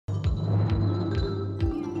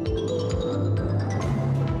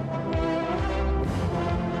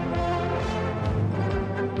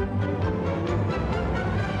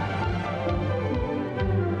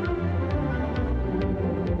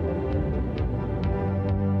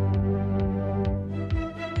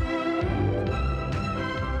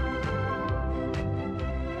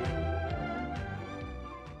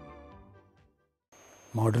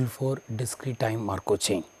Mod-04 discrete time Markov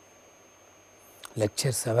chain,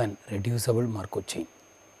 lecture 7 reducible Markov chain.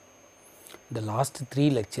 The last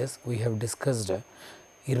 3 lectures we have discussed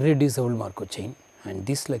irreducible Markov chain, and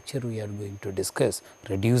this lecture we are going to discuss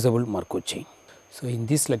reducible Markov chain. So, in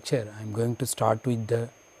this lecture I am going to start with the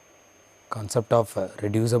concept of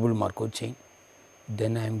reducible Markov chain,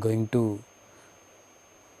 then I am going to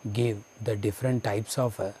give the different types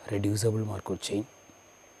of reducible Markov chain,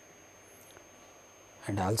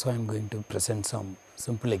 and also I am going to present some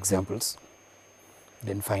simple examples.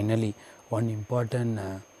 Then finally, one important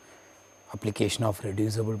application of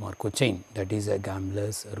reducible Markov chain, that is a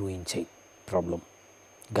Gamblers ruin chain problem.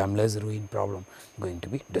 Gamblers ruin problem going to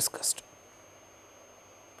be discussed.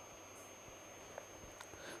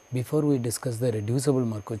 Before we discuss the reducible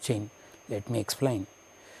Markov chain, let me explain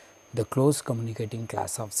the closed communicating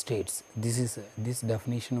class of states. This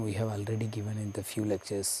definition we have already given in the few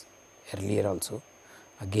lectures earlier also.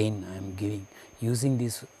 Again I am giving, using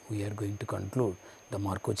this we are going to conclude the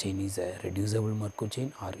Markov chain is a reducible Markov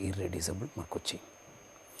chain or irreducible Markov chain.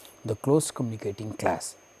 The closed communicating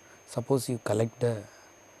class, suppose you collect the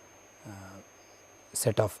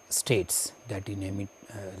set of states that you name it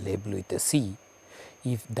label with a C.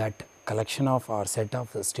 If that collection of or set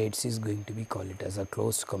of states is going to be called it as a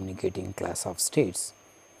closed communicating class of states,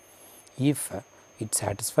 if it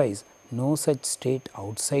satisfies no such state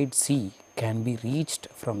outside C can be reached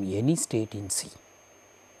from any state in C,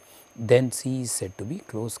 then C is said to be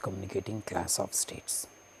closed communicating class of states.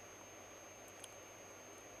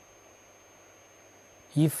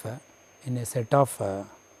 If in a set of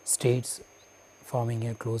states forming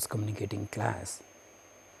a closed communicating class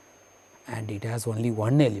and it has only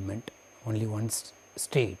one element, only one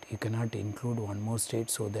state, you cannot include one more state,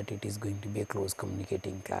 so that it is going to be a closed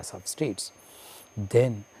communicating class of states,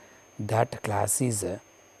 then that class is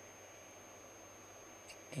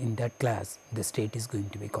in that class the state is going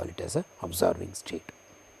to be called it as a observing state.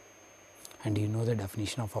 And you know the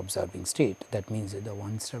definition of observing state, that means the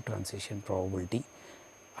one step transition probability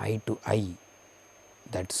I to I,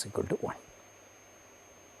 that is equal to 1.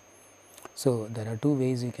 So, there are two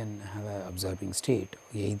ways you can have a observing state,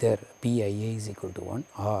 either P I A is equal to 1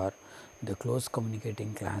 or the closed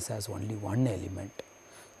communicating class has only one element,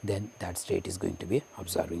 then that state is going to be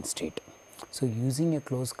observing state. So, using a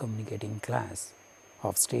closed communicating class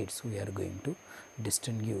of states, we are going to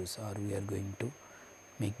distinguish or we are going to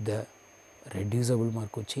make the reducible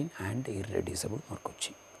Markov chain and irreducible Markov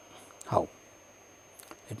chain. How?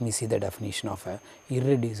 Let me see the definition of a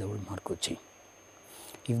irreducible Markov chain.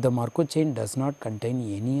 If the Markov chain does not contain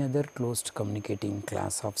any other closed communicating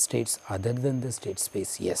class of states other than the state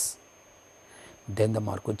space S, then the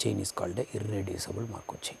Markov chain is called a irreducible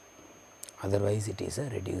Markov chain. Otherwise, it is a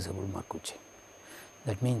reducible Markov chain.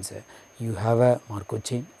 That means you have a Markov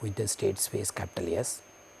chain with the state space capital S.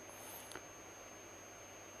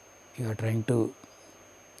 You are trying to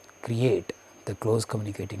create the closed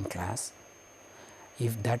communicating class.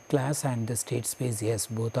 If that class and the state space S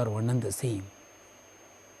both are one and the same,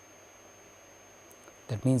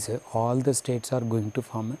 that means all the states are going to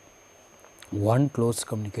form one closed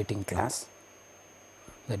communicating class.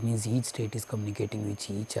 That means each state is communicating with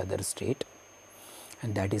each other state,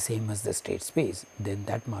 and that is same as the state space, then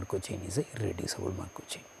that Markov chain is a irreducible Markov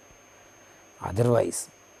chain. Otherwise,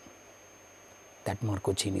 that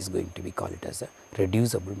Markov chain is going to be called as a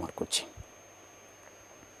reducible Markov chain.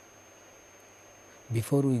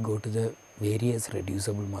 Before we go to the various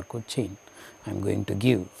reducible Markov chain, I am going to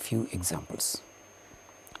give few examples.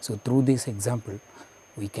 So, through this example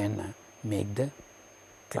we can make the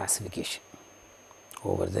classification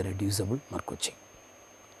over the reducible Markov chain.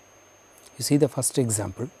 You see the first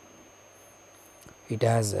example, it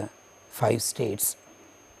has 5 states.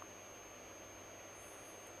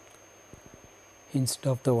 Instead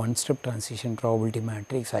of the one step transition probability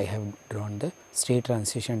matrix, I have drawn the state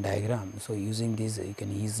transition diagram. So, using this you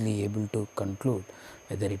can easily able to conclude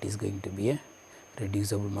whether it is going to be a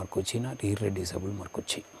reducible Markov chain or irreducible Markov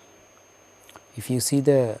chain. If you see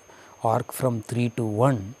the arc from 3 to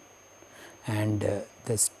 1 and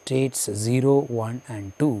the states 0, 1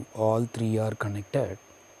 and 2, all 3 are connected,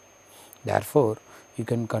 therefore, you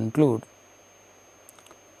can conclude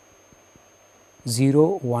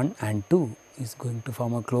 0, 1 and 2 is going to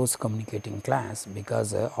form a closed communicating class,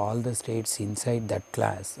 because all the states inside that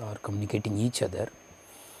class are communicating each other.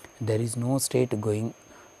 There is no state going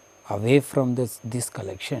away from this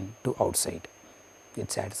collection to outside.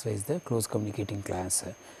 It satisfies the closed communicating class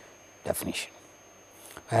definition.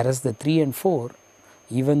 Whereas, the 3 and 4,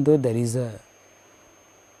 even though there is a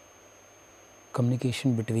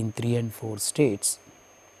communication between 3 and 4 states,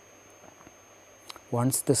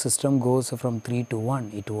 once the system goes from 3 to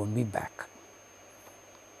 1, it won't be back.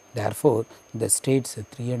 Therefore, the states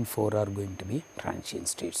 3 and 4 are going to be transient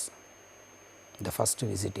states. The first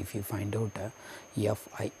visit, if you find out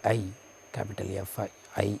Fii, capital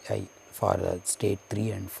Fii for state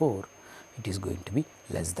 3 and 4, it is going to be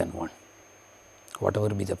less than 1. Whatever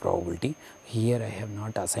be the probability, here I have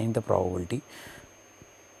not assigned the probability.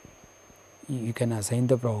 You can assign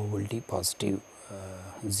the probability positive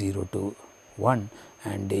 0 to 1,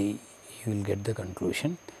 and you will get the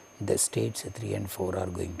conclusion the states 3 and 4 are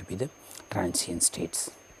going to be the transient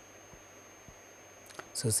states.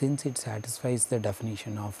 So, since it satisfies the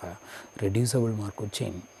definition of a reducible Markov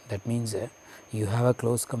chain, that means you have a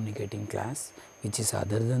close communicating class which is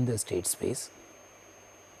other than the state space.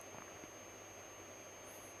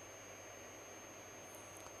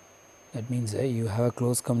 That means you have a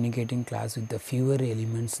close communicating class with the fewer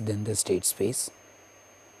elements than the state space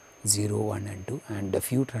 0, 1 and 2 and a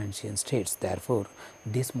few transient states. Therefore,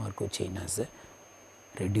 this Markov chain has a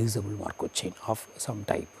reducible Markov chain of some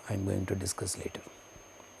type. I am going to discuss later.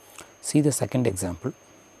 See the second example.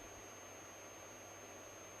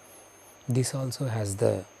 This also has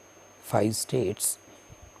the 5 states.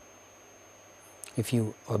 If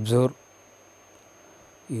you observe,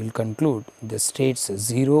 you will conclude the states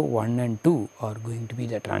 0, 1 and 2 are going to be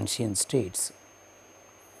the transient states,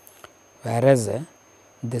 whereas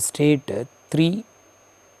the state 3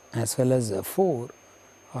 as well as 4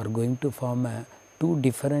 are going to form a two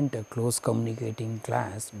different close communicating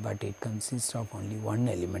class, but it consists of only one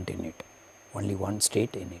element in it, only one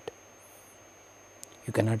state in it.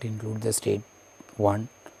 You cannot include the state 1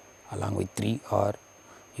 along with 3, or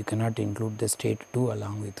you cannot include the state 2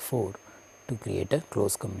 along with 4 to create a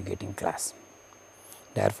close communicating class.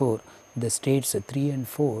 Therefore, the states 3 and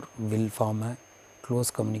 4 will form a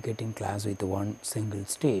close communicating class with one single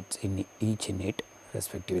state in each in it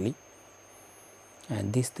respectively,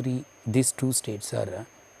 and these two states are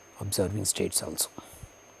observing states also.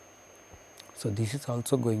 So, this is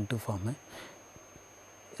also going to form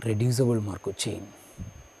a reducible Markov chain.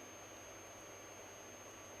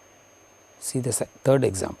 See the third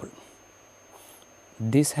example.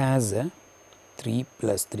 This has 3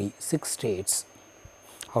 plus 3, 6 states.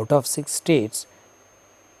 Out of 6 states,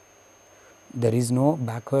 there is no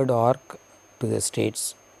backward arc to the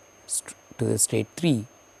states to the state 3.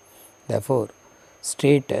 Therefore,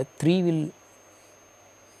 state 3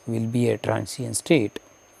 will be a transient state,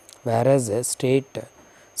 whereas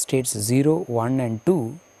states 0, 1 and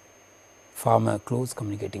 2 form a close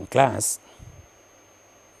communicating class.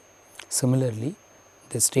 Similarly,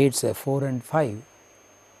 the states 4 and 5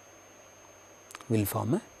 will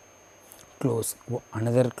form a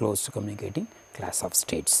another close communicating class of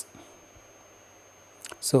states.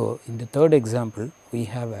 So, in the third example, we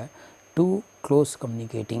have two close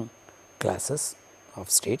communicating classes of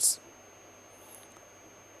states,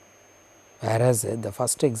 whereas the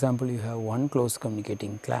first example you have one close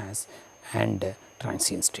communicating class and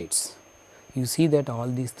transient states. You see that all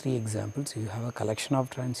these three examples you have a collection of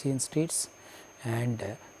transient states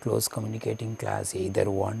and close communicating class either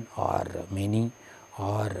one or many,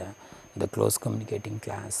 or the close communicating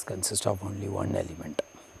class consists of only one element.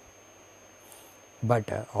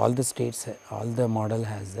 But all the states, all the model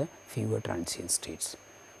has fewer transient states.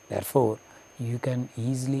 Therefore, you can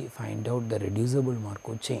easily find out the reducible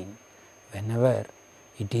Markov chain whenever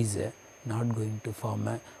it is not going to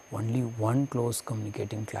form only one close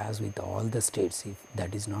communicating class with all the states. If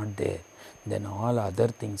that is not there, then all other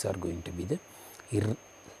things are going to be the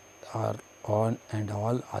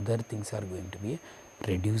all other things are going to be a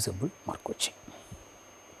reducible Markov chain.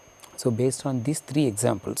 So, based on these three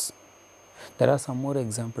examples, there are some more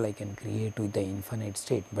example I can create with the infinite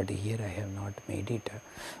state, but here I have not made it.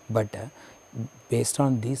 But based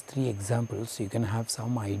on these three examples, you can have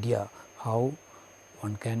some idea how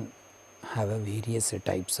one can have a various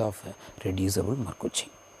types of reducible Markov chain.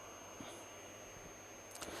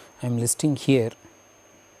 I am listing here.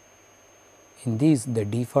 In these, the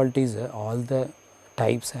default is all the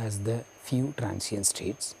types has the few transient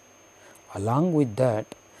states. Along with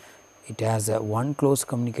that, it has a one close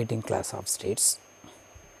communicating class of states,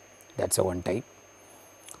 that is a one type.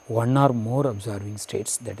 One or more observing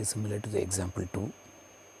states, that is similar to the example 2.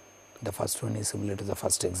 The first one is similar to the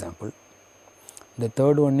first example. The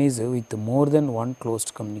third one is with more than one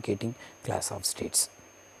closed communicating class of states,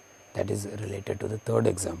 that is related to the third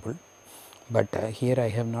example. But here I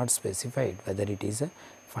have not specified whether it is a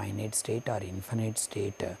finite state or infinite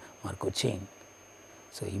state Markov chain.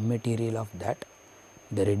 So, immaterial of that,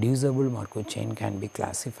 the reducible Markov chain can be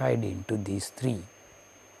classified into these three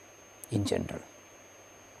in general.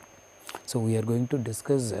 So, we are going to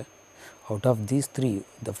discuss out of these three,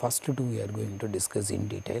 the first two we are going to discuss in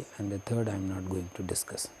detail, and the third I am not going to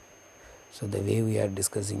discuss. So, the way we are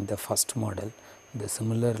discussing the first model, the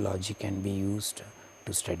similar logic can be used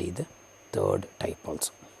to study the third type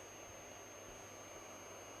also.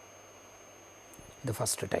 The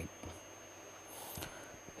first type,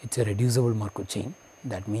 it is a reducible Markov chain.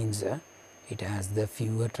 That means it has the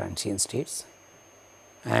fewer transient states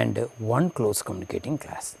and one close communicating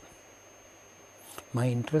class. My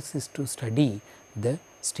interest is to study the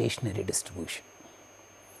stationary distribution.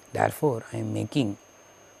 Therefore, I am making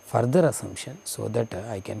further assumption so that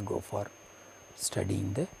I can go for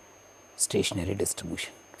studying the stationary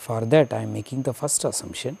distribution. For that, I am making the first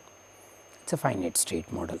assumption, it is a finite state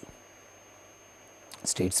model,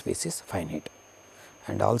 state space is finite,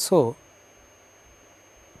 and also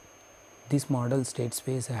this model state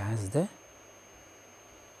space has the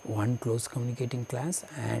one close communicating class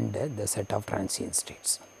and the set of transient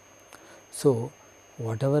states. So,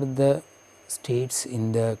 whatever the states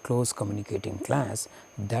in the close communicating class,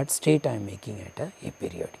 that state I am making at a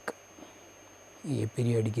aperiodic.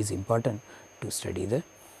 Aperiodic is important to study the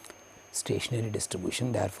stationary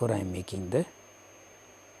distribution, therefore, I am making the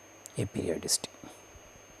aperiodicity.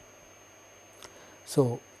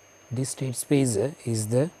 So, this state space is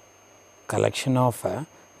the collection of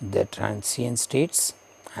the transient states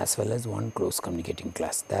as well as one close communicating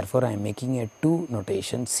class. Therefore, I am making a two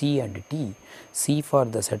notation C and T. C for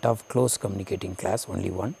the set of close communicating class only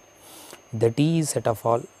one, the T is set of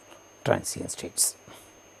all transient states.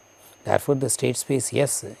 Therefore, the state space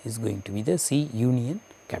S is going to be the C union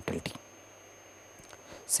capital T.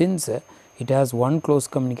 Since it has one close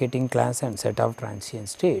communicating class and set of transient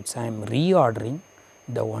states, I am reordering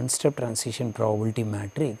the one step transition probability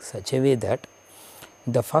matrix such a way that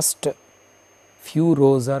the first few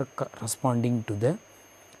rows are corresponding to the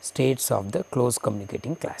states of the close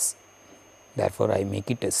communicating class. Therefore, I make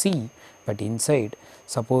it a C, but inside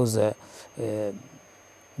suppose the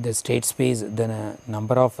state space, the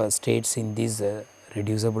number of states in this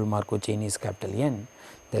reducible Markov chain is capital N,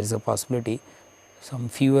 there is a possibility some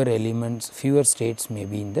fewer elements, fewer states may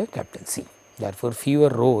be in the capital C. Therefore, fewer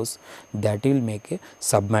rows, that will make a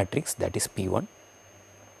submatrix, that is P1.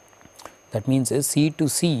 That means C to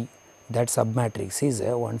C, that submatrix is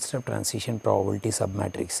a one step transition probability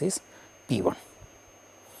submatrix is P1,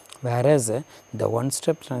 whereas the one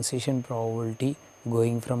step transition probability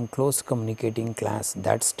going from close communicating class,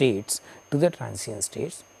 that states to the transient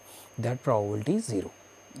states, that probability is 0.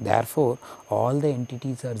 Therefore, all the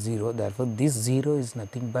entities are 0, therefore, this 0 is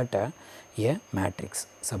nothing but a matrix,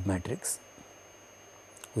 submatrix,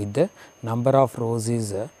 with the number of rows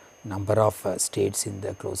is number of states in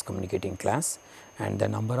the close communicating class, and the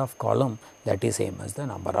number of column, that is same as the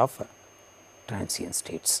number of transient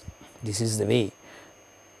states. This is the way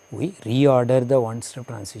we reorder the one step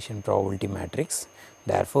transition probability matrix.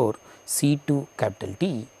 Therefore, C to capital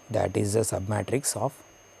T, that is the submatrix of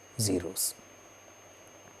zeros.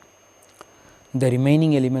 The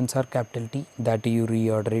remaining elements are capital T, that you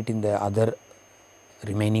reorder it in the other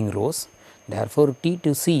remaining rows. Therefore, T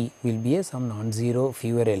to C will be a some non-zero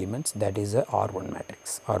fewer elements, that is a R1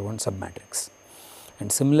 matrix, R1 submatrix.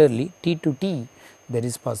 And similarly, T to T, there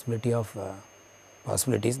is possibility of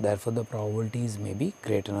possibilities, therefore, the probabilities may be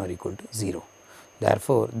greater or equal to 0.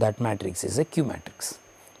 Therefore, that matrix is a Q matrix.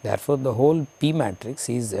 Therefore, the whole P matrix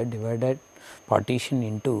is divided partition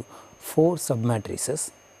into 4 submatrices,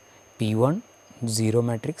 P1, 0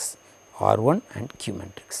 matrix, R1 and Q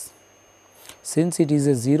matrix. Since it is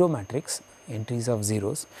a 0 matrix, entries of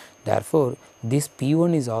zeros, therefore, this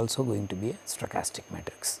P1 is also going to be a stochastic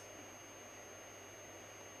matrix.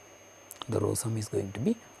 The row sum is going to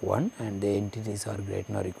be 1 and the entities are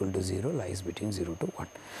greater or equal to 0, lies between 0 to 1.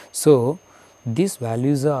 So, these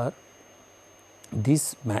values are,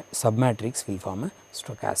 this submatrix will form a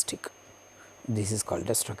stochastic, this is called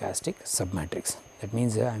a stochastic submatrix. That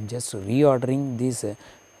means, I am just reordering this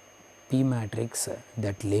P matrix,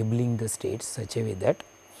 that labeling the states such a way that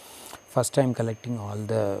first I am collecting all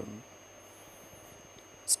the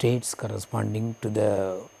states corresponding to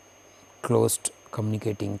the closed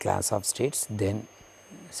communicating class of states, then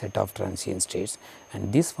set of transient states,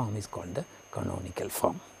 and this form is called the canonical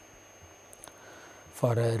form.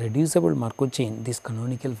 For a reducible Markov chain, this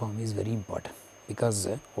canonical form is very important, because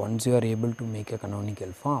once you are able to make a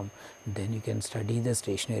canonical form, then you can study the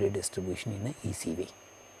stationary distribution in an easy way.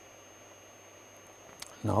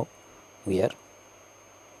 Now, we are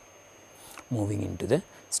moving into the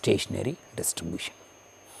stationary distribution.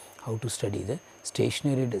 How to study the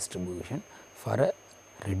stationary distribution for a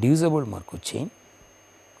reducible Markov chain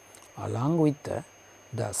along with the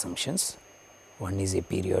assumptions one is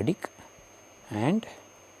aperiodic and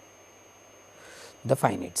the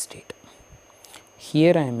finite state.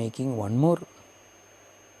 Here I am making one more,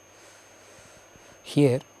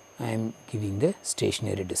 here I am giving the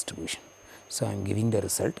stationary distribution. So, I am giving the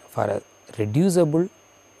result for a reducible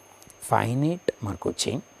finite Markov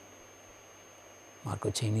chain.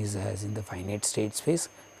 Markov chain is as in the finite state space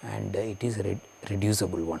and it is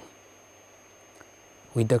reducible one.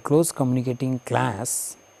 With the close communicating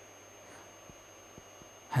class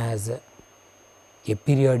has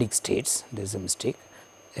aperiodic states, there is a mistake.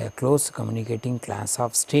 A close communicating class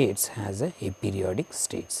of states has a aperiodic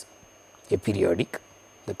states. Aperiodic,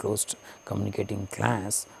 the closed communicating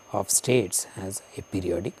class of states has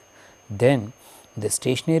aperiodic. Then the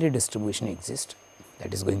stationary distribution exists,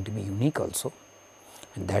 that is going to be unique also,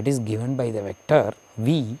 and that is given by the vector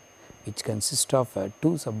V, which consists of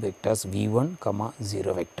two subvectors V1 comma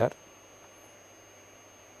 0 vector,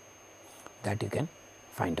 that you can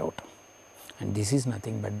find out. And this is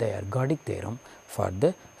nothing but the ergodic theorem for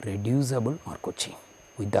the reducible Markov chain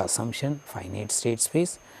with the assumption finite state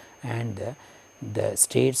space and the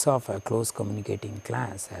states of a close communicating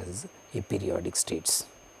class as aperiodic states.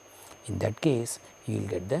 In that case, you will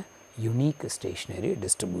get the unique stationary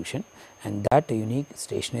distribution, and that unique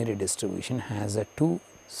stationary distribution has a two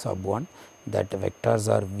sub 1, that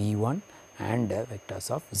vectors are V1 and vectors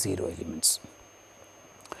of 0 elements.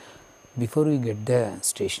 Before we get the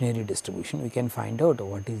stationary distribution, we can find out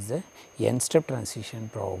what is the n step transition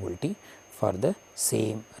probability for the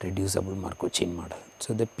same reducible Markov chain model.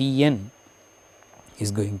 So, the Pn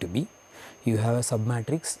is going to be, you have a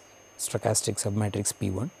submatrix, stochastic submatrix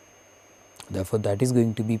P1, therefore, that is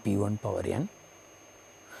going to be P1 power n,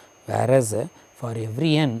 whereas for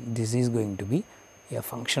every n this is going to be a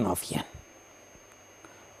function of n.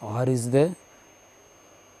 R is the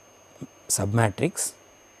submatrix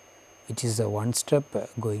which is a one step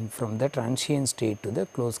going from the transient state to the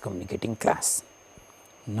close communicating class.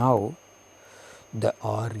 Now, the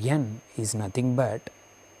Rn is nothing but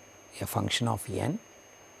a function of n,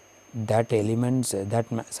 that elements that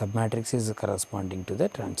submatrix is corresponding to the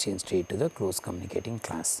transient state to the close communicating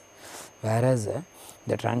class, whereas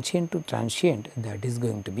the transient to transient, that is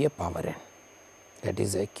going to be a power n, that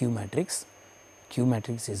is a Q matrix. Q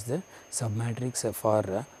matrix is the submatrix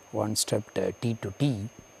for one step t to t,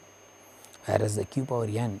 whereas the Q power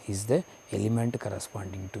n is the element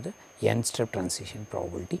corresponding to the n step transition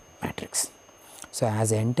probability matrix. So,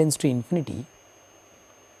 as n tends to infinity,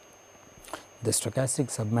 the stochastic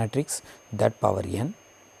submatrix, that power n,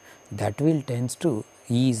 that will tends to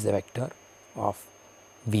E is the vector of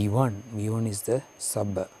V1, V1 is the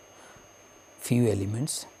sub few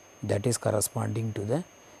elements, that is corresponding to the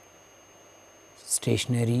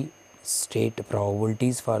stationary state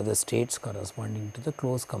probabilities for the states corresponding to the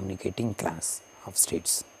close communicating class of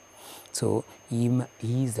states. So, E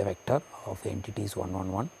is the vector of entities 1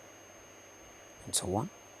 1 1 and so on,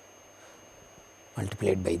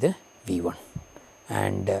 multiplied by the V1,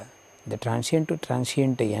 and the transient to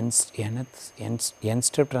transient n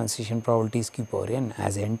step transition probabilities Q power n,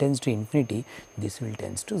 as n tends to infinity, this will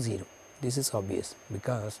tends to 0. This is obvious,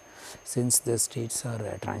 because since the states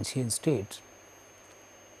are transient states,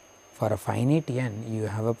 for a finite n you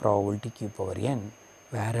have a probability Q power n,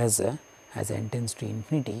 whereas as n tends to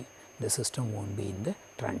infinity, the system will not be in the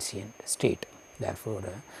transient state. Therefore,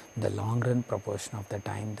 the long run proportion of the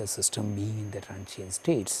time the system being in the transient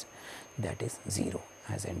states, that is 0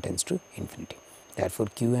 as n tends to infinity. Therefore,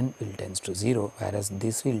 Qn will tends to 0, whereas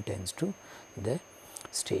this will tends to the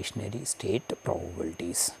stationary state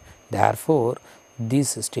probabilities. Therefore,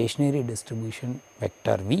 this stationary distribution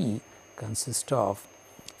vector V consists of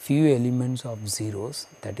few elements of zeros,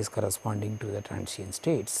 that is corresponding to the transient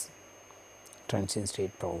states, transient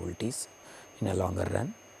state probabilities in a longer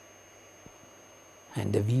run,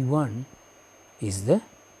 and the V1 is the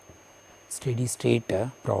steady state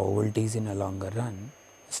probabilities in a longer run.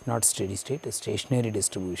 It is not steady state, a stationary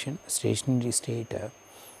distribution, stationary state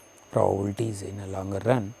probabilities in a longer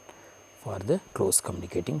run for the close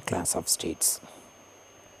communicating class of states.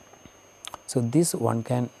 So, this one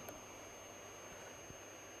can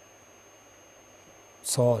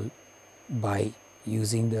solve by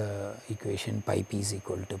using the equation pi p is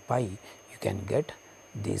equal to pi. You can get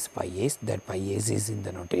this pi a's, that pi a's is in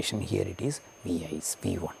the notation, here it is V i's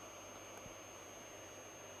V1.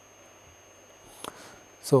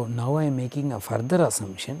 So, now I am making a further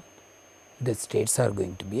assumption that states are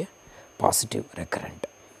going to be a positive recurrent.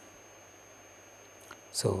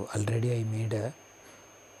 So, already I made a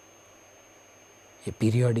a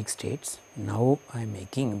periodic states. Now I am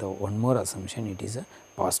making the one more assumption, it is a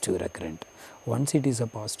positive recurrent. Once it is a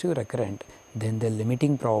positive recurrent, then the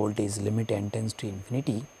limiting probability is limit n tends to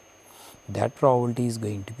infinity. That probability is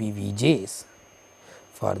going to be Vj's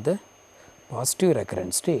for the positive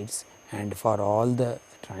recurrent states, and for all the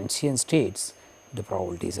transient states the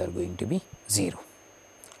probabilities are going to be 0.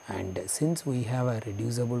 And since we have a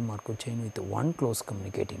reducible Markov chain with one close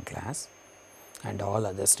communicating class and all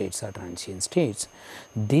other states are transient states,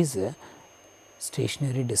 this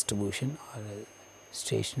stationary distribution or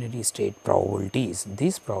stationary state probabilities,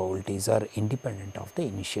 these probabilities are independent of the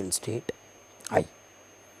initial state I.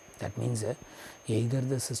 That means either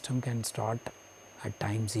the system can start at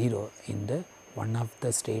time 0 in the one of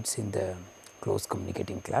the states in the close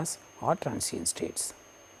communicating class or transient states.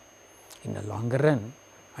 In the longer run,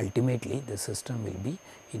 ultimately the system will be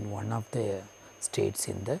in one of the states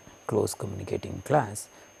in the close communicating class,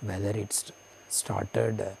 whether it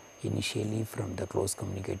started initially from the close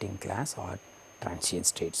communicating class or transient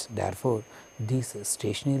states. Therefore, this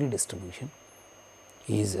stationary distribution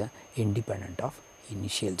is independent of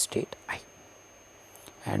initial state I.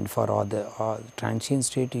 And for all the transient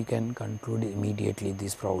state, you can conclude immediately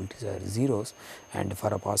these probabilities are zeros, and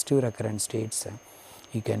for a positive recurrent states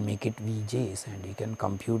you can make it Vj's and you can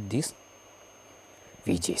compute these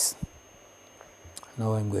Vj's.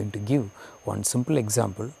 Now, I am going to give one simple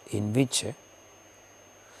example in which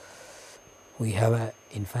we have a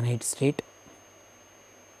infinite state.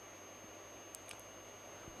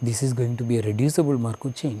 This is going to be a reducible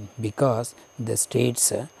Markov chain because the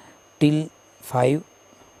states till 5,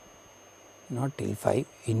 not till 5,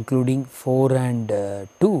 including 4 and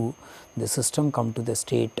 2, the system come to the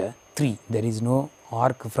state 3. There is no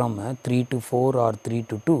arc from 3 to 4 or 3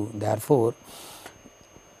 to 2. Therefore,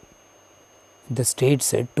 the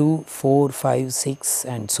states 2, 4, 5, 6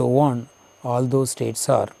 and so on, all those states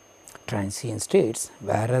are transient states,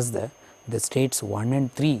 whereas the states 1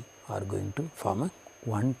 and 3 are going to form a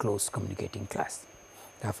one close communicating class.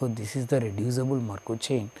 Therefore, this is the reducible Markov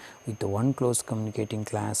chain with the one close communicating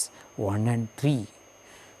class 1 and 3,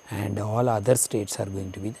 and all other states are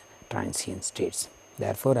going to be the transient states.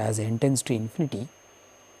 Therefore, as n tends to infinity,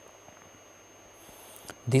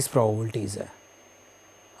 these probabilities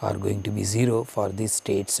are going to be 0 for these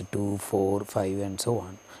states 2, 4, 5 and so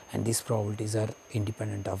on, and these probabilities are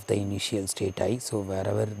independent of the initial state I. So,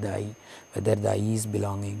 wherever the I, whether the I is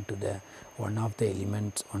belonging to the one of the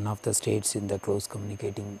elements, one of the states in the close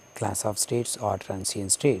communicating class of states or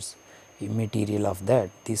transient states, immaterial of that,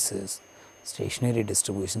 this is stationary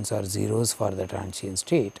distributions are zeros for the transient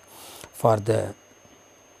state. For the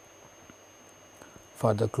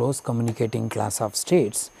close communicating class of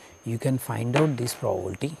states, you can find out this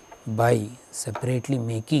probability by separately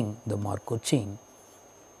making the Markov chain.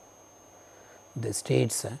 The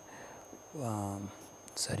states 1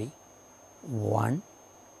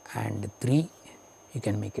 and 3, you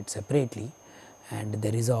can make it separately, and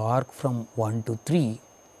there is a arc from 1 to 3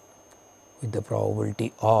 with the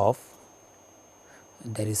probability of,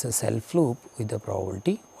 there is a self loop with the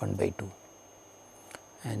probability 1 by 2,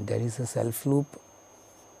 and there is a self loop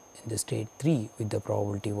in the state 3 with the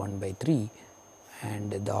probability 1 by 3,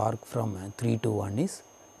 and the arc from 3 to 1 is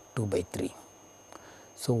 2 by 3.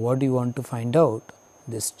 So, what do you want to find out?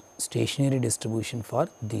 This stationary distribution for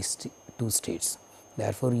these two states.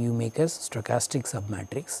 Therefore, you make a stochastic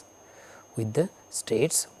submatrix with the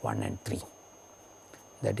states 1 and 3,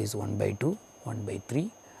 that is 1 by 2, 1 by 3,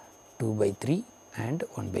 2 by 3 and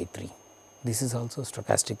 1 by 3. This is also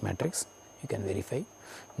stochastic matrix, you can verify.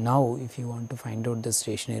 Now, if you want to find out the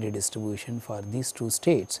stationary distribution for these two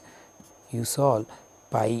states, you solve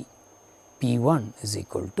pi p1 is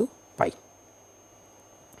equal to pi.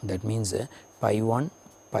 That means pi 1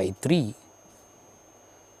 pi 3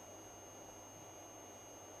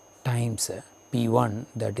 times p1,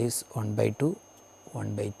 that is 1 by 2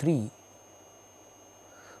 1 by 3,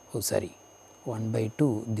 1 by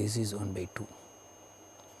 2, this is 1 by 2,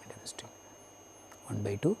 1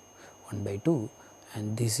 by 2 1 by 2,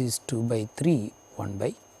 and this is 2 by 3 1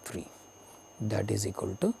 by 3, that is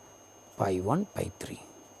equal to pi 1 pi 3.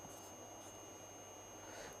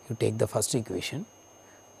 You take the first equation,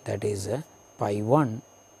 that is pi 1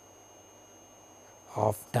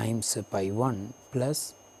 of times pi 1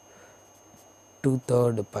 plus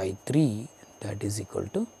 2/3 pi 3, that is equal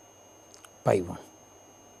to pi 1.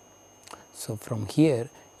 So, from here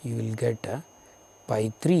you will get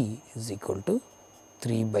pi 3 is equal to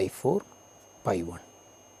 3 by 4 pi 1.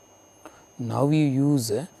 Now, you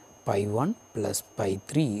use pi 1 plus pi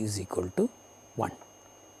 3 is equal to 1.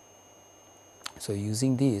 So,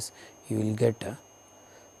 using this you will get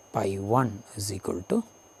pi 1 is equal to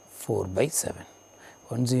 4 by 7.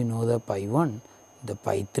 Once you know the pi 1, the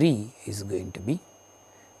pi 3 is going to be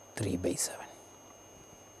 3 by 7.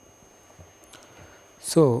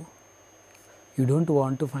 So, you do not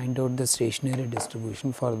want to find out the stationary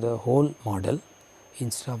distribution for the whole model.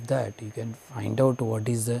 Instead of that, you can find out what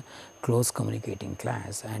is the close communicating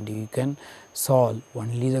class, and you can solve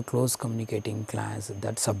only the close communicating class,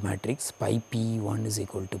 that submatrix pi p 1 is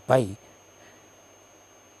equal to pi,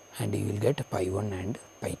 and you will get pi 1 and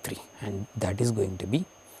pi 3, and that is going to be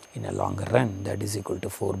in a longer run, that is equal to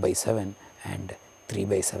 4 by 7 and 3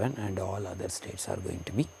 by 7, and all other states are going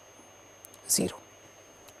to be 0.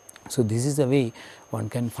 So, this is the way one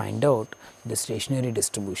can find out the stationary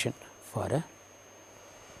distribution for a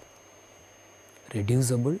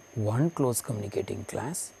reducible one close communicating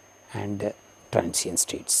class and transient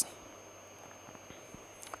states.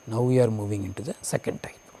 Now, we are moving into the second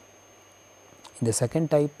type. In the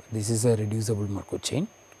second type, this is a reducible Markov chain,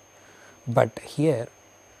 but here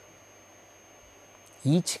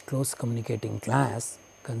each close communicating class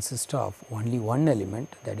consists of only one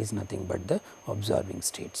element, that is nothing but the observing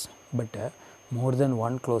states, but more than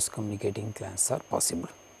one close communicating class are possible.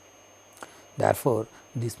 Therefore,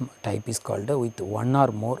 this type is called with one or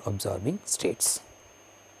more observing states.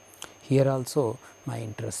 Here also my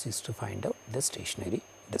interest is to find out the stationary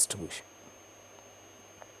distribution.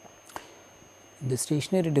 The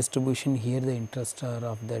stationary distribution, here the interests are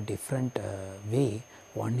of the different way.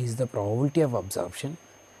 One is the probability of absorption,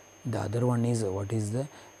 the other one is what is the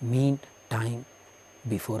mean time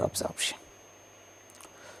before absorption.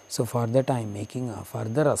 So, for that I am making a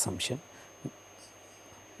further assumption,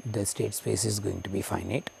 the state space is going to be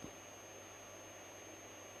finite.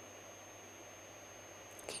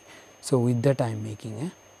 Okay. So, with that I am making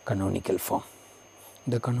a canonical form.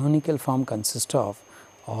 The canonical form consists of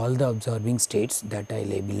all the observing states that I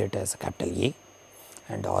label it as a capital A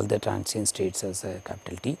and all the transient states as a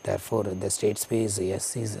capital T. Therefore, the state space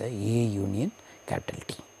S is a union capital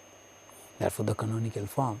T. Therefore, the canonical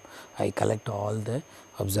form, I collect all the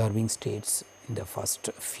observing states in the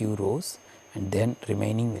first few rows, and then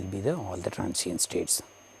remaining will be the all the transient states.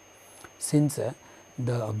 Since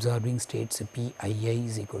the observing states P I I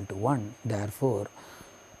is equal to 1, therefore,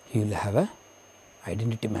 you will have a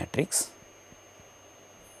identity matrix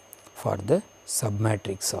for the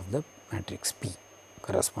submatrix of the matrix P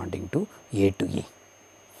corresponding to A to A,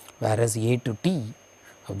 whereas A to T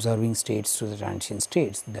observing states to the transient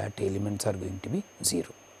states, that elements are going to be 0.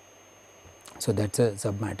 So, that is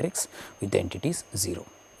a submatrix with the entities 0,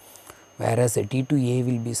 whereas a T to A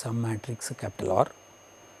will be submatrix capital R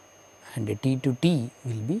and a T to T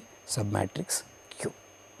will be submatrix Q.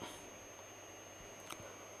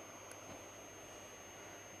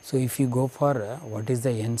 So, if you go for what is the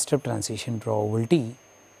n step transition probability,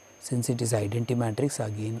 since it is identity matrix,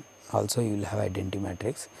 again also you will have identity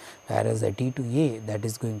matrix, whereas a T to A, that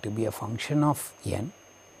is going to be a function of n,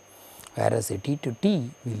 whereas a T to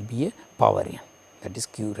T will be a power n, that is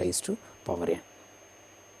q raised to power n.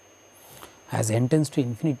 As n tends to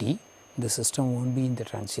infinity, the system will not be in the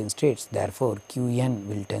transient states, therefore, q n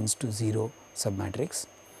will tends to 0 submatrix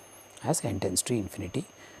as n tends to infinity,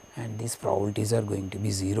 and these probabilities are going to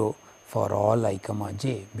be 0 for all I comma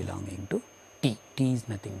j belonging to T. T is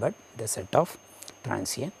nothing but the set of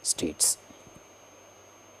transient states.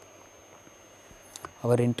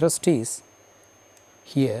 Our interest is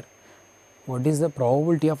here what is the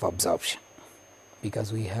probability of absorption,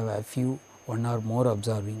 because we have a few one or more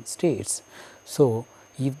observing states. So,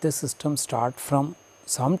 if the system start from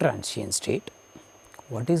some transient state,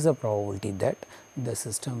 what is the probability that the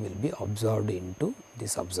system will be absorbed into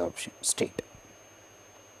this absorption state?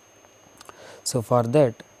 So, for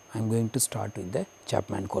that I am going to start with the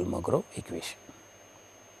Chapman-Kolmogorov equation.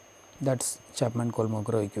 That is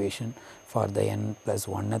Chapman-Kolmogorov equation for the n plus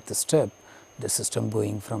 1th step, the system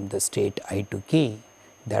going from the state I to k,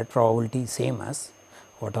 that probability is same as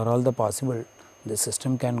what are all the possible, the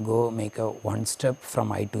system can go make a one step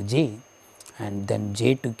from I to j and then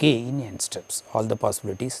j to k in n steps, all the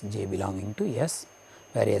possibilities j belonging to S,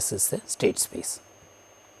 where S is the state space.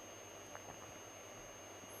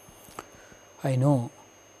 I know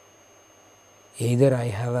either I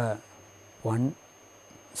have a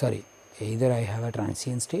either I have a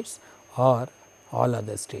transient states or all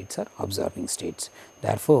other states are observing states.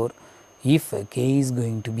 Therefore, if k is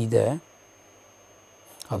going to be the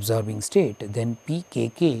observing state, then p k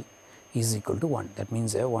k is equal to 1. That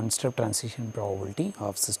means, a one step transition probability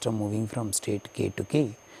of system moving from state k to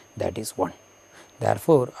k, that is 1.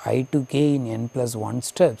 Therefore, I to k in n plus 1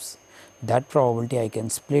 steps, that probability I can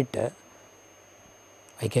split,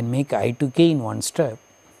 I can make I to k in one step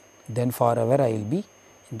then forever I will be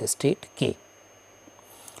in the state k,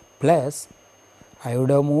 plus I would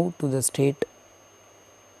have moved to the state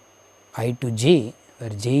I to j, where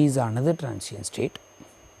j is another transient state.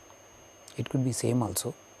 It could be same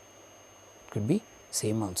also,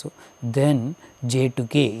 then j to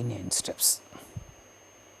k in n steps.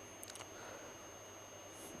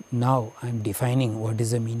 Now, I am defining what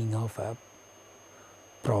is the meaning of a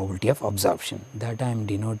probability of absorption, that I am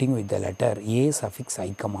denoting with the letter a suffix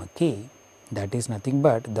I comma k, that is nothing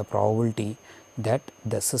but the probability that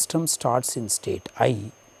the system starts in state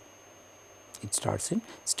I,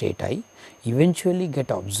 eventually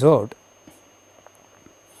get absorbed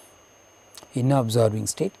in absorbing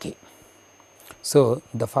state k. So,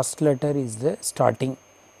 the first letter is the starting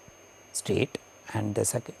state and the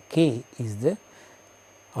second k is the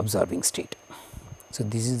absorbing state. So,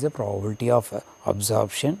 this is the probability of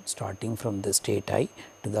absorption starting from the state I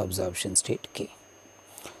to the absorption state k.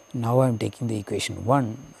 Now, I am taking the equation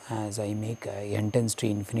 1, as I make n tends to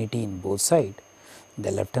infinity in both sides,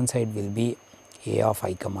 the left hand side will be a of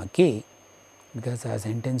I comma k, because as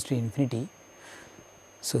n tends to infinity.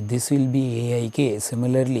 So, this will be a I k.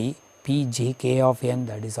 Similarly, p j k of n,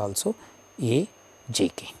 that is also a j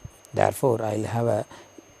k. Therefore, I will have a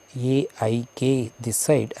I k this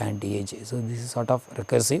side and a j. So, this is sort of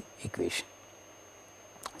recursive equation.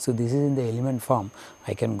 So, this is in the element form,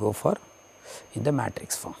 I can go for in the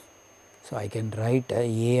matrix form. So, I can write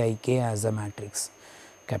a I k as a matrix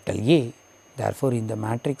capital A. Therefore, in the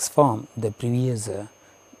matrix form, the previous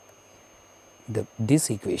this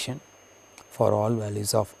equation for all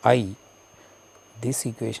values of I, this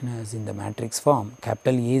equation as in the matrix form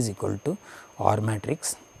capital A is equal to R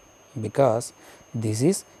matrix, because this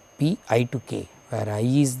is p I to k, where I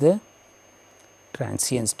is the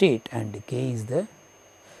transient state and k is the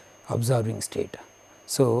absorbing state.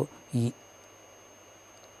 So,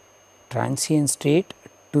 transient state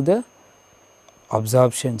to the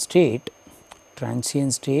absorption state,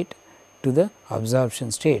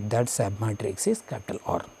 that submatrix is capital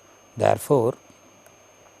R. Therefore,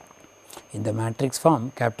 in the matrix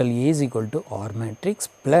form capital A is equal to R matrix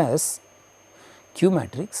plus Q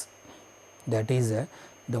matrix, that is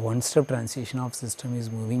the one step transition of system is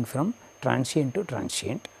moving from transient to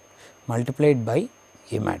transient multiplied by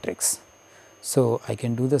A matrix. So, I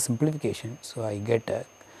can do the simplification. So, I get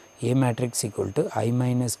A matrix equal to I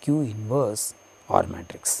minus Q inverse R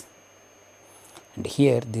matrix, and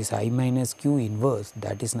here this I minus Q inverse,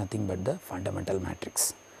 that is nothing but the fundamental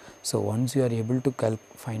matrix. So, once you are able to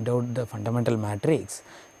find out the fundamental matrix,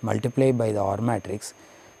 multiply by the R matrix,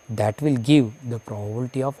 that will give the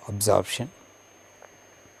probability of absorption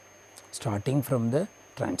starting from the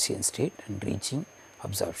transient state and reaching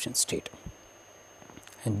absorption state.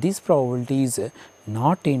 And this probability is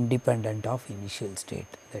not independent of initial state,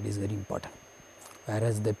 that is very important.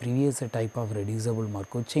 Whereas, the previous type of reducible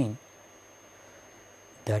Markov chain,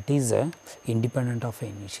 that is independent of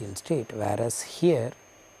initial state, whereas here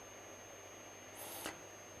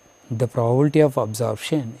the probability of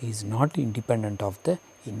absorption is not independent of the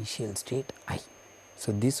initial state I.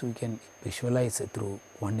 So, this we can visualize through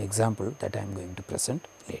one example that I am going to present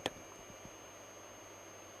later.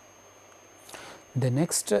 The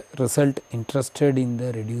next result interested in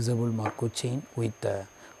the reducible Markov chain with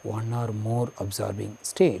one or more absorbing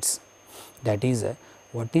states, that is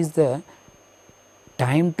what is the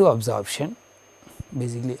time to absorption.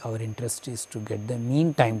 Basically, our interest is to get the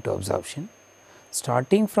mean time to absorption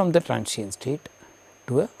starting from the transient state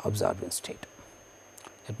to a absorbent state.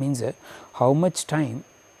 That means how much time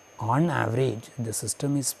on average the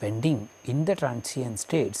system is spending in the transient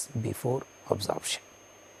states before absorption.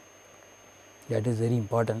 That is very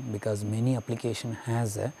important, because many application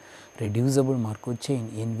has a reducible Markov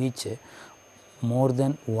chain in which more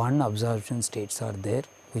than one absorption states are there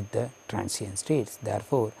with the transient states.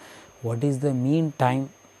 Therefore, what is the mean time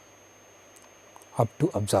up to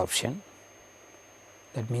absorption?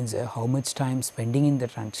 That means how much time spending in the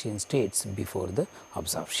transient states before the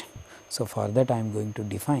absorption. So, for that I am going to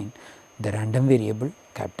define the random variable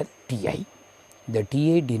capital T I. The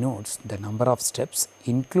T I denotes the number of steps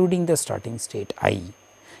including the starting state I,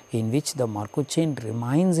 in which the Markov chain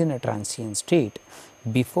remains in a transient state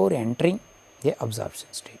before entering the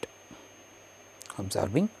absorption state,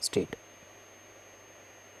 absorbing state.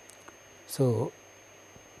 So,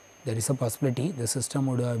 there is a possibility the system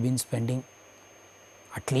would have been spending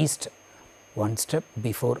at least one step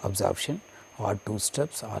before absorption, or 2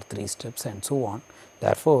 steps or 3 steps and so on.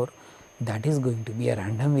 Therefore, that is going to be a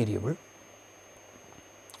random variable.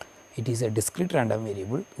 It is a discrete random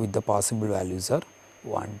variable with the possible values are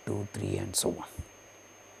 1, 2, 3 and so on.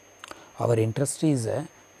 Our interest is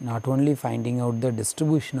not only finding out the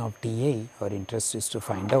distribution of Ti, our interest is to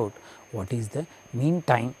find out what is the mean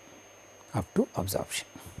time up to absorption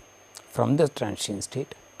from the transient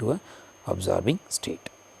state to a absorbing state.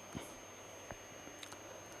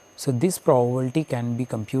 So, this probability can be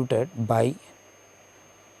computed by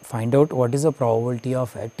find out what is the probability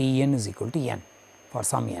of a Tn is equal to n for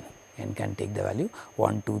some n can take the value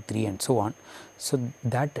 1, 2, 3 and so on. So,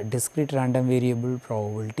 that discrete random variable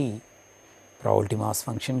probability mass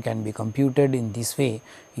function can be computed in this way.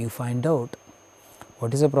 You find out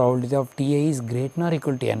what is the probability of Ti is greater than or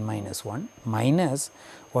equal to n minus 1 minus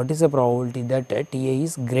what is the probability that Ti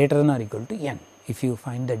is greater than or equal to n. If you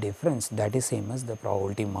find the difference, that is same as the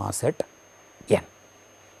probability mass at n.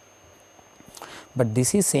 But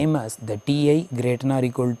this is same as the Ti greater than or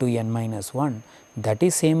equal to n minus 1, that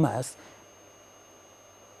is same as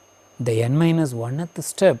the n minus 1th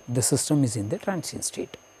step the system is in the transient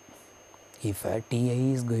state. If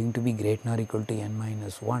Ti is going to be greater than or equal to n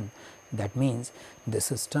minus 1, that means the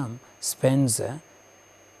system spends at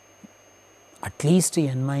least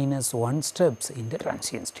n minus 1 steps in the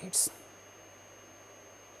transient states.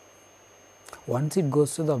 Once it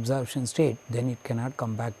goes to the absorption state, then it cannot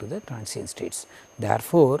come back to the transient states.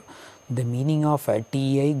 Therefore, the meaning of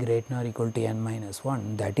Ti greater than or equal to n minus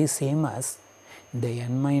 1, that is same as the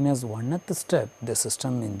n minus 1th step the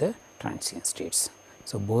system in the transient states.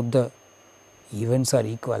 So, both the events are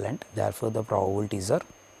equivalent, therefore, the probabilities are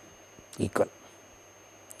equal.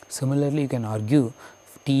 Similarly, you can argue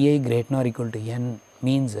Ti greater than or equal to n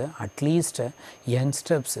means at least n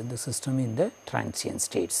steps the system in the transient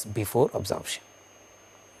states before absorption.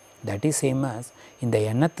 That is same as in the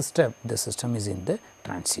nth step the system is in the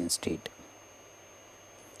transient state.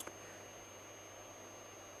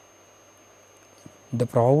 The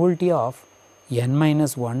probability of n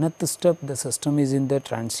minus 1th step the system is in the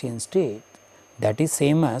transient state, that is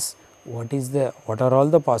same as what are all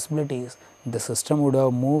the possibilities the system would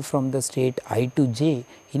have moved from the state I to j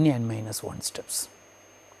in n minus 1 steps.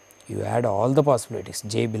 You add all the possibilities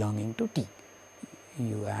j belonging to t,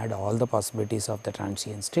 you add all the possibilities of the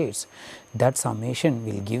transient states, that summation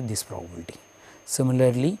will give this probability.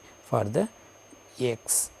 Similarly, for the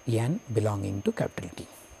x n belonging to capital T,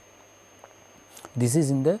 this is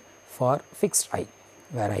in the for fixed I,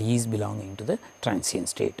 where I is belonging to the transient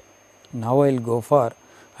state. Now, I will go for,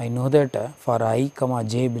 I know that for I comma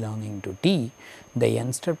j belonging to T, the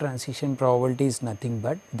n step transition probability is nothing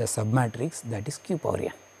but the submatrix, that is q power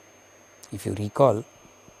n. If you recall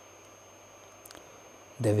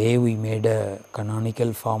the way we made a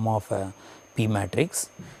canonical form of a P matrix,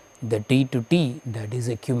 the T to T, that is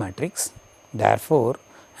a Q matrix. Therefore,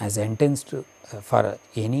 as n tends to for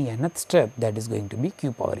any nth step, that is going to be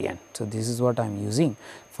q power n. So, this is what I am using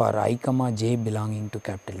for I comma j belonging to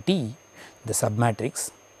capital T, the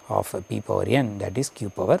submatrix of p power n, that is q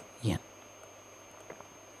power n.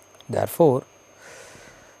 Therefore,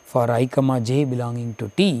 for I comma j belonging to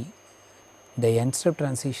T, the n step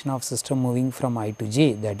transition of system moving from I to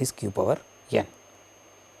j, that is q power n.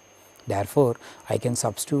 Therefore, I can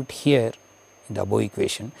substitute here in the above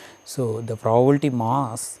equation. So, the probability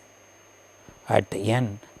mass at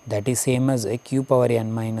n, that is same as a q power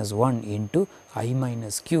n minus 1 into I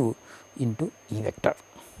minus q into E vector.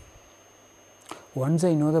 Once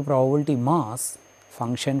I know the probability mass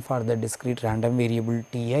function for the discrete random variable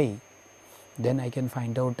Ti, then I can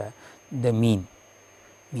find out the mean.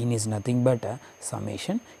 Mean is nothing but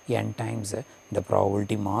summation n times the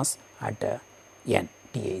probability mass at n,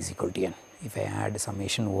 Ti is equal to n. If I add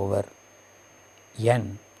summation over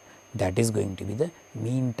n, that is going to be the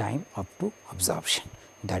mean time up to absorption.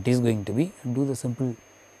 That is going to be, do the simple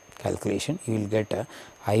calculation, you will get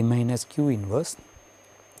I minus q inverse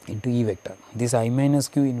into E vector. This I minus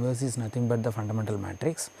q inverse is nothing but the fundamental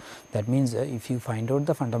matrix. That means, if you find out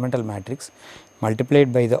the fundamental matrix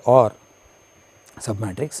multiplied by the R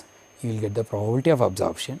submatrix, you will get the probability of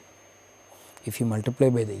absorption. If you multiply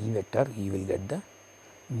by the E vector, you will get the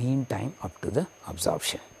mean time up to the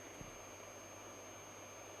absorption.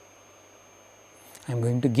 I am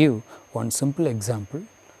going to give one simple example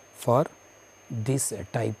for this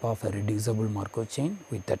type of a reducible Markov chain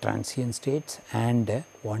with the transient states and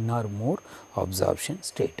one or more absorption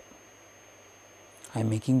state. I am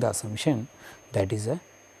making the assumption that is a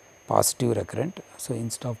positive recurrent. So,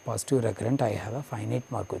 instead of positive recurrent, I have a finite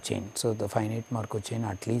Markov chain. So, the finite Markov chain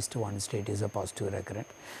at least one state is a positive recurrent.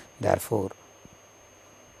 Therefore,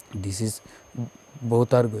 this is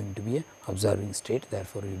both are going to be a observing state.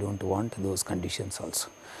 Therefore, you do not want those conditions also.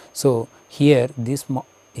 So, here this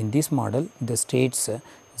in this model the states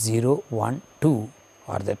 0, 1, 2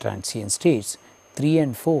 are the transient states, 3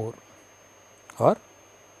 and 4 are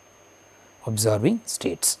observing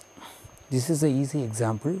states. This is a easy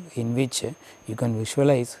example in which you can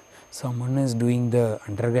visualize someone is doing the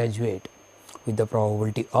undergraduate with the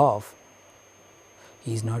probability of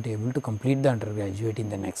he is not able to complete the undergraduate in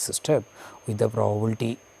the next step, with the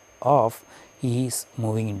probability of he is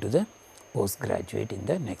moving into the postgraduate in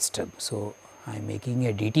the next step. So, I am making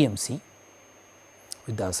a DTMC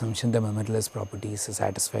with the assumption the memoryless property is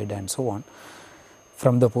satisfied and so on.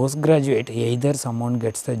 From the postgraduate, either someone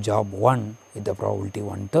gets the job 1 with the probability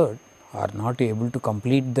 1/3 or not able to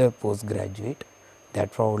complete the postgraduate,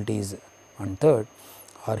 that probability is 1/3,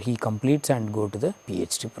 or he completes and go to the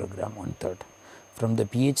PhD program 1/3. From the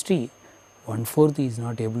PhD, 1/4 is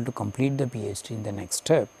not able to complete the PhD in the next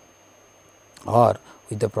step, or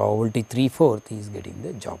with the probability 3/4 he is getting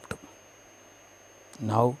the job 2.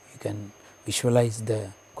 Now, you can visualize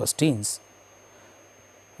the questions.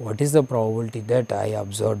 What is the probability that I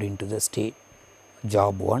observed into the state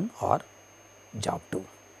job 1 or job 2?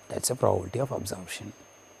 That is a probability of absorption.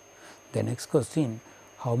 The next question,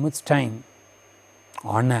 how much time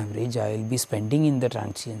on average I will be spending in the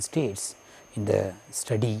transient states in the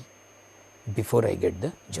study before I get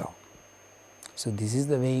the job. So, this is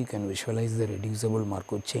the way you can visualize the reducible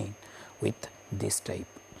Markov chain with this type.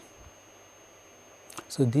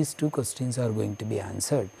 So, these two questions are going to be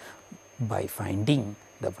answered by finding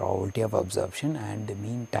the probability of absorption and the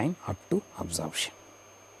mean time up to absorption.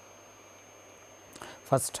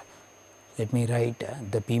 First, let me write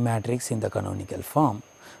the P matrix in the canonical form,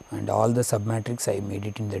 and all the submatrix I made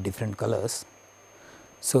it in the different colors.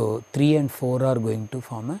 So, 3 and 4 are going to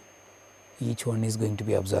form a, each one is going to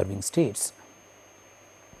be observing states.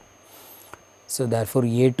 So, therefore,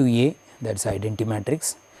 A to A, that is identity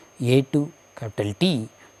matrix, A to capital T,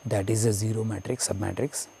 that is a 0 matrix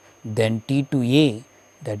submatrix, then T to A,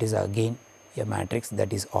 that is again a matrix,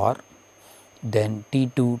 that is R, then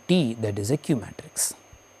T to T, that is a Q matrix.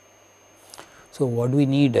 So, what we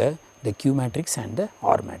need the Q matrix and the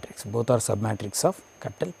R matrix, both are submatrix of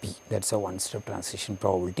capital P, that is a one step transition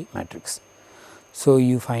probability matrix. So,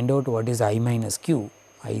 you find out what is I minus Q,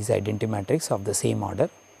 I is identity matrix of the same order,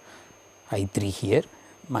 I3 here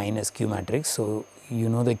minus Q matrix. So, you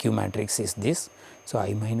know the Q matrix is this. So,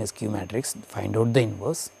 I minus Q matrix, find out the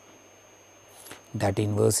inverse, that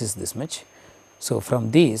inverse is this much. So,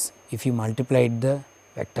 from this if you multiplied the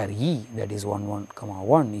vector E, that is 1 1 comma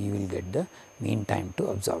 1, you will get the mean time to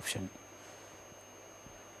absorption.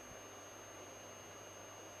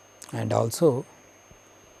 And also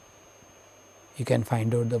you can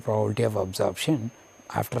find out the probability of absorption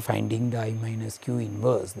after finding the I minus Q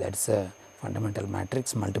inverse, that is a fundamental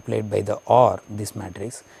matrix multiplied by the R, this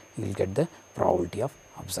matrix, you will get the probability of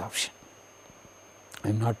absorption. I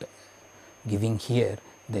am not giving here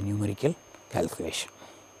the numerical calculation.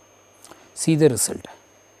 See the result.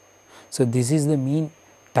 So, this is the mean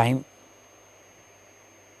time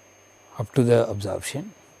up to the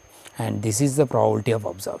absorption, and this is the probability of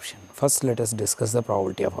absorption. First, let us discuss the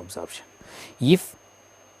probability of absorption. If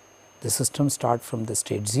the system starts from the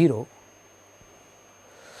state 0,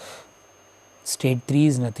 state 3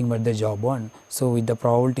 is nothing but the job 1. So, with the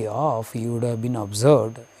probability of, you would have been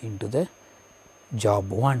observed into the job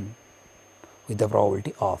 1 with the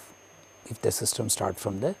probability of, if the system starts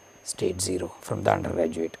from the state 0 from the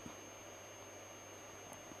undergraduate.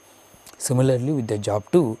 Similarly, with the job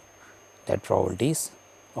 2, that probability is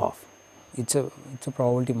off. It's a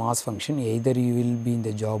probability mass function, either you will be in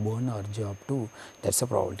the job 1 or job 2, that is the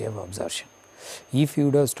probability of absorption. If you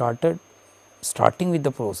would have starting with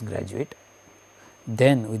the postgraduate,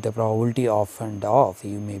 then with the probability of and off,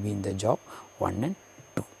 you may be in the job 1 and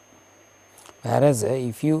 2. Whereas,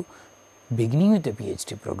 if you beginning with the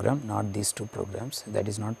PhD program, not these two programs, that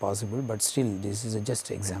is not possible, but still this is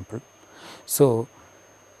just example. So,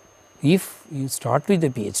 if you start with the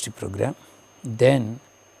PhD program, then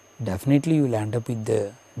definitely you will end up with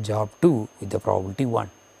the job 2 with the probability 1,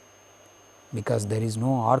 because there is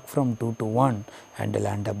no arc from 2 to 1 and will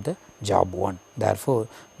end up the job 1. Therefore,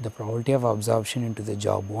 the probability of absorption into the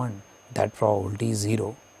job 1, that probability is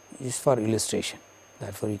 0, is for illustration.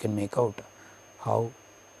 Therefore, you can make out how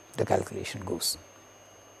the calculation goes.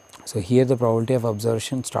 So, here the probability of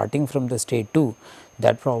absorption starting from the state 2,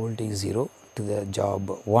 that probability is 0 to the job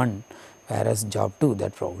 1, whereas job 2,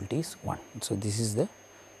 that probability is 1. So, this is the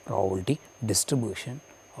probability distribution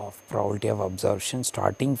of probability of absorption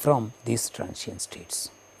starting from these transient states.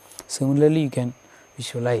 Similarly, you can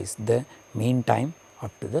visualize the mean time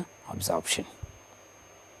up to the absorption.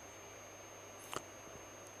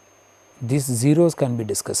 These zeros can be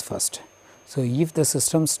discussed first. So, if the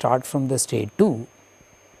system start from the state 2,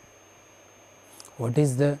 what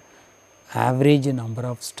is the average number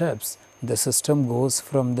of steps the system goes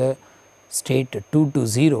from the state 2 to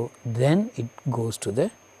 0, then it goes to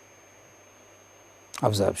the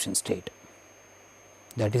absorption state.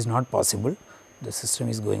 That is not possible, the system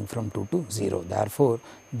is going from 2 to 0, therefore,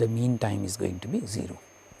 the mean time is going to be 0,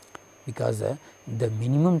 because the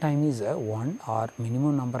minimum time is 1 or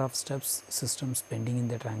minimum number of steps system spending in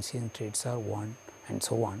the transient states are 1 and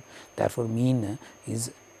so on. Therefore, mean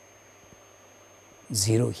is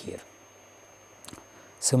 0 here.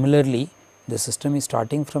 Similarly, the system is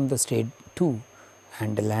starting from the state 2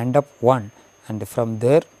 and land up 1, and from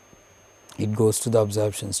there it goes to the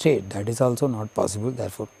absorption state, that is also not possible,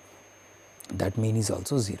 therefore, that mean is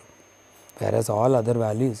also 0, whereas all other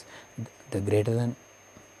values the greater than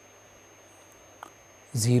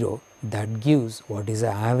 0, that gives what is the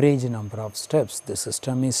average number of steps the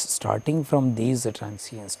system is starting from these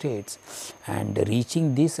transient states and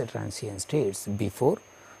reaching these transient states before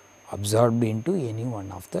absorbed into any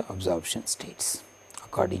one of the absorption states.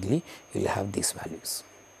 Accordingly, you will have these values.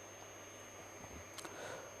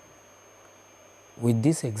 With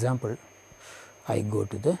this example, I go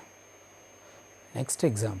to the next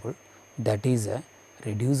example, that is a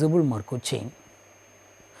reducible Markov chain,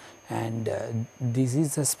 and this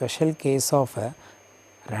is a special case of a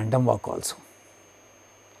random walk also.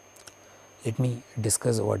 Let me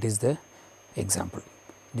discuss what is the example.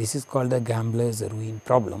 This is called the gambler's ruin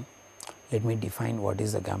problem. Let me define what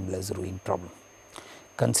is the gambler's ruin problem.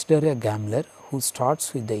 Consider a gambler who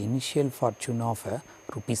starts with the initial fortune of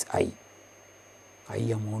rupees I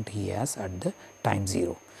amount he has at the time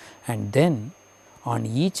 0, and then on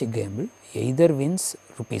each gamble either wins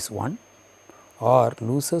rupees 1 or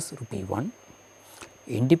loses rupee 1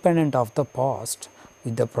 independent of the past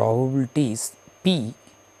with the probabilities p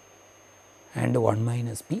and 1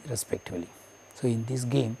 minus p respectively. So, in this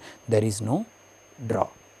game there is no draw,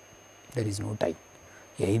 there is no tie,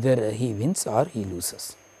 either he wins or he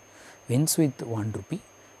loses, wins with 1 rupee,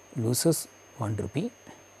 loses 1 rupee,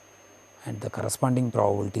 and the corresponding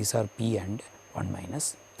probabilities are p and 1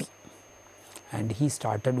 minus p, and he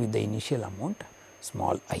started with the initial amount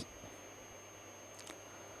small I,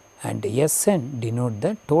 and Sn denote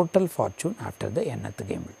the total fortune after the nth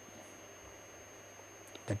gamble.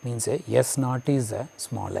 That means S naught is a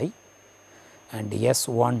small I, and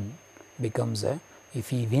S1 becomes a, if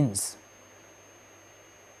he wins,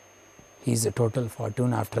 his total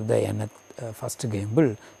fortune after the nth first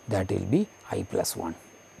gamble, that will be I plus 1.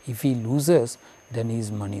 If he loses, then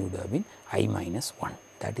his money would have been I minus 1.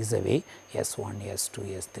 That is the way S1,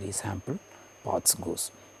 S2, S3 sample paths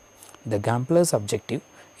goes. The gambler's objective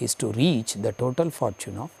is to reach the total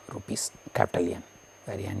fortune of rupees capital N,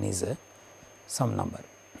 where N is some number,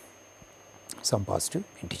 some positive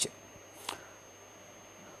integer,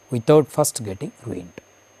 without first getting ruined.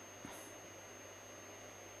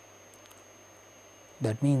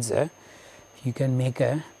 That means you can make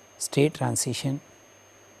a state transition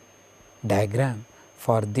diagram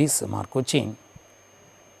for this Markov chain.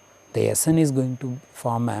 The Sn is going to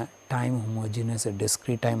form a time homogeneous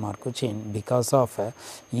discrete time Markov chain because of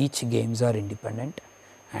each games are independent,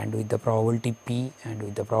 and with the probability p and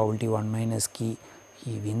with the probability 1 minus key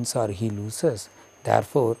he wins or he loses.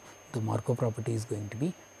 Therefore, the Markov property is going to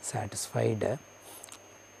be satisfied.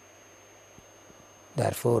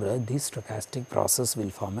 Therefore, this stochastic process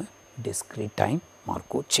will form a discrete time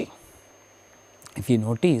Markov chain. If you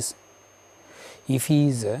notice, if he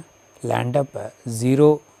is land up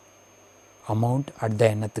 0 amount at the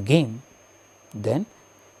nth game, then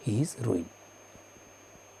he is ruined.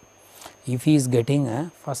 If he is getting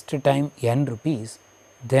a first time n rupees,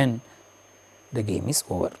 then the game is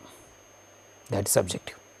over, that is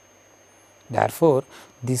subjective. Therefore,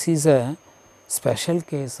 this is a special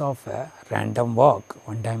case of a random walk,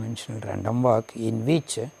 one dimensional random walk, in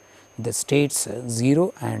which the states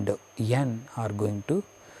 0 and n are going to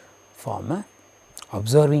form a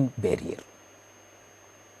observing barrier.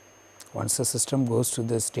 Once the system goes to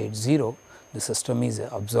the state 0, the system is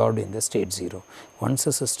absorbed in the state 0. Once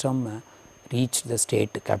the system reach the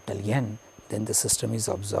state capital N, then the system is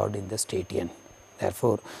absorbed in the state N.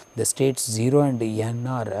 Therefore, the states 0 and n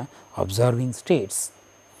are observing states,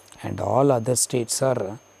 and all other states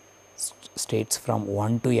are states from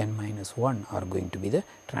 1 to n minus 1 are going to be the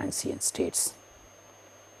transient states.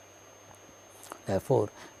 Therefore,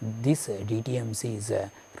 this DTMC is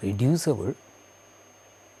a reducible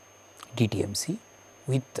DTMC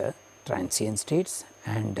with transient states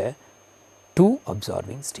and 2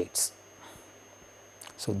 observing states.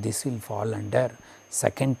 So, this will fall under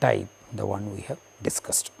second type, the one we have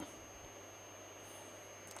discussed.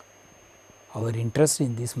 Our interest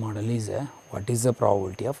in this model is what is the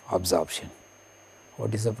probability of absorption,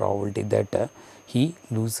 what is the probability that he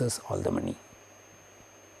loses all the money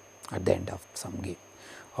at the end of some game,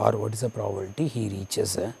 or what is the probability he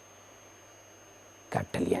reaches a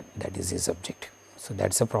capital N, that is his objective. So,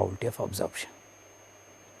 that is the probability of absorption.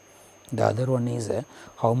 The other one is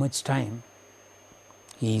how much time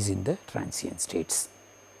he is in the transient states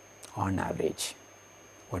on average,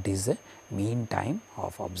 what is the mean time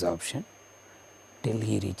of absorption till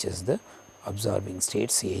he reaches the absorbing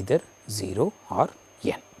states either 0 or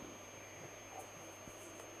n.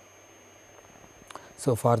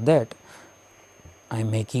 So, for that I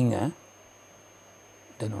am making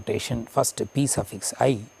the notation first p suffix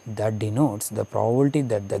I, that denotes the probability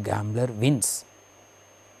that the gambler wins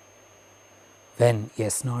when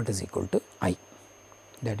S naught is equal to I,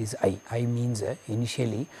 that is I. I means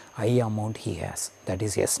initially I amount he has, that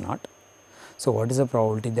is S naught. So, what is the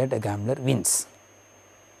probability that a gambler wins?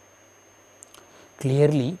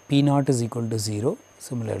 Clearly P naught is equal to 0,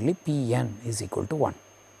 similarly P n is equal to 1,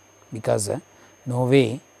 because no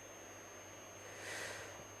way,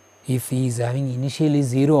 if he is having initially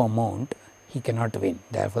 0 amount he cannot win,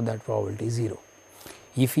 therefore, that probability is 0.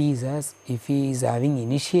 If he is having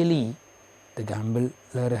initially, the gambler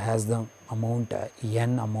has the amount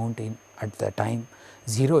n amount in at the time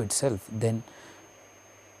 0 itself, then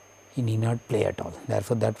he need not play at all,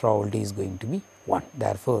 therefore, that probability is going to be 1.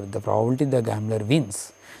 Therefore, the probability the gambler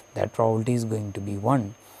wins, that probability is going to be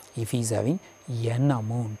 1 if he is having n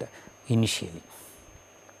amount initially.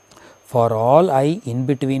 For all I in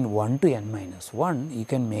between 1 to n minus 1, you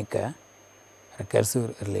can make a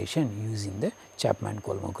recursive relation using the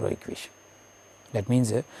Chapman-Kolmogorov equation. That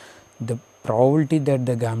means, the probability that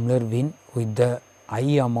the gambler win with the I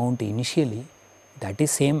amount initially, that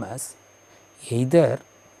is same as either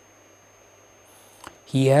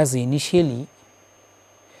he has initially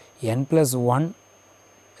n plus 1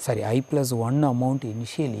 I plus 1 amount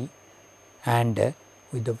initially, and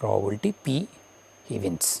with the probability p he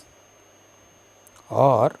wins,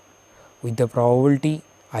 or with the probability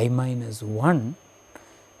I minus 1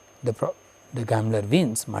 the gambler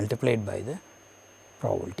wins multiplied by the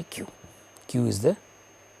probability q, q is the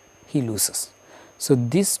he loses. So,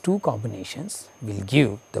 these two combinations will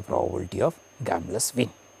give the probability of gamblers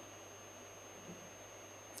win.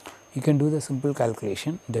 You can do the simple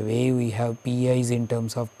calculation, the way we have PIs in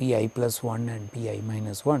terms of Pi plus 1 and Pi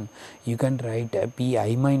minus 1, you can write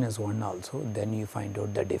Pi minus 1 also, then you find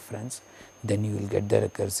out the difference, then you will get the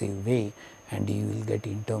recursive way and you will get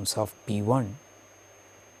in terms of P1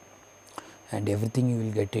 and everything you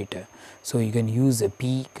will get it. So, you can use a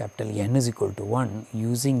P capital N is equal to 1,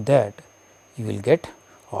 using that you will get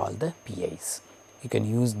all the Pi's. You can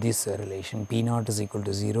use this relation P naught is equal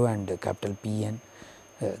to 0 and capital P n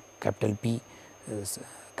capital P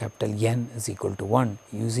capital N is equal to 1.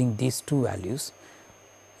 Using these two values,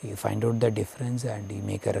 you find out the difference and you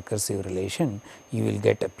make a recursive relation, you will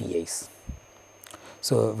get a Pi's.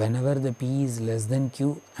 So, whenever the P is less than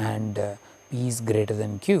Q and P is greater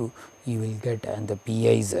than Q, you will get, and the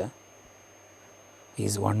Pi's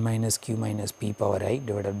is 1 minus Q minus P power I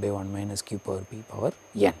divided by 1 minus Q power P power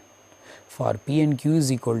N. For P and Q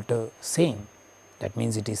is equal to same, that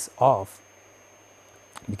means it is off,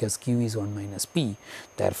 because Q is 1 minus P.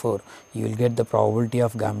 Therefore, you will get the probability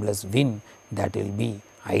of gambler's win, that will be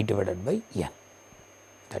I divided by N,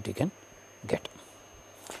 that you can get.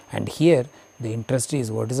 And here the interest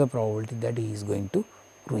is what is the probability that he is going to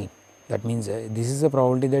win. That means, this is the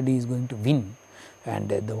probability that he is going to win, and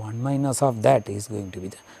the 1 minus of that is going to be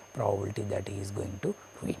the probability that he is going to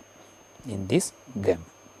win in this game.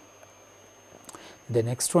 The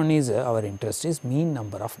next one is our interest is mean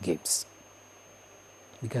number of games,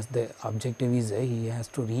 because the objective is he has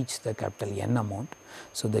to reach the capital N amount.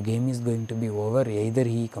 So, the game is going to be over, either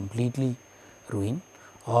he completely ruin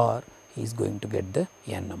or he is going to get the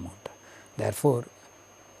N amount. Therefore,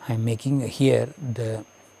 I am making here the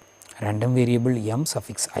random variable m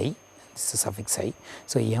suffix I, this is suffix I.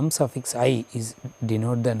 So, m suffix I is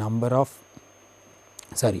denote the number of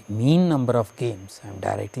mean number of games. I am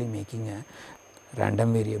directly making a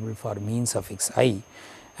random variable for mean suffix I,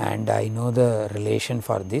 and I know the relation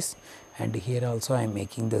for this, and here also I am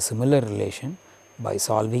making the similar relation. By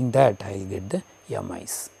solving that I will get the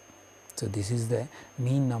mi's. So, this is the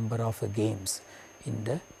mean number of games in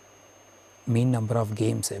the mean number of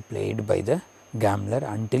games played by the gambler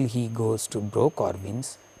until he goes to broke or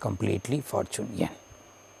wins completely fortune N.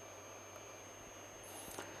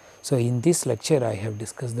 So, in this lecture I have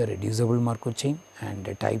discussed the reducible Markov chain and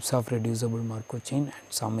the types of reducible Markov chain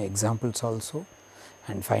and some examples also,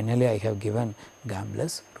 and finally, I have given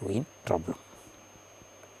gambler's ruin problem.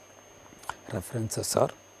 references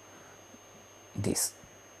are these.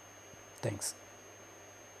 Thanks.